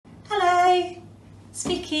It's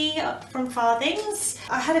Vicky from Farthings.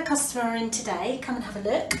 I had a customer in today, come and have a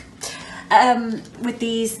look, with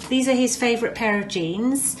these are his favourite pair of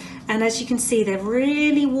jeans, and as you can see they're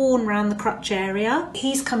really worn around the crotch area.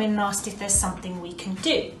 He's come in and asked if there's something we can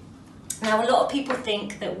do. Now, a lot of people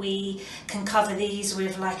think that we can cover these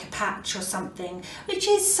with like a patch or something, which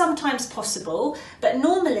is sometimes possible, but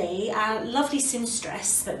normally our lovely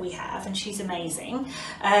seamstress that we have, and she's amazing,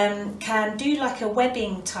 can do like a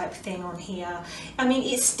webbing type thing on here. I mean,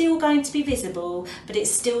 it's still going to be visible, but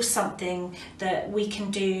it's still something that we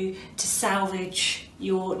can do to salvage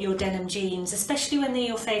your denim jeans, especially when they're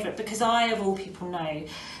your favourite, because I, of all people, know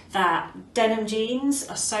that denim jeans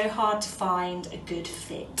are so hard to find a good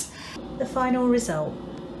fit. The final result.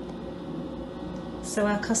 So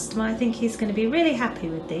our customer, I think he's going to be really happy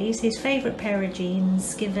with these. His favourite pair of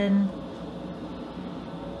jeans, given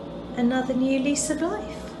another new lease of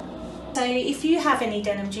life. So if you have any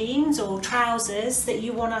denim jeans or trousers that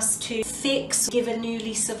you want us to fix, give a new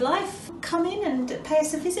lease of life, come in and pay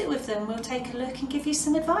us a visit with them. We'll take a look and give you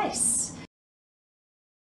some advice.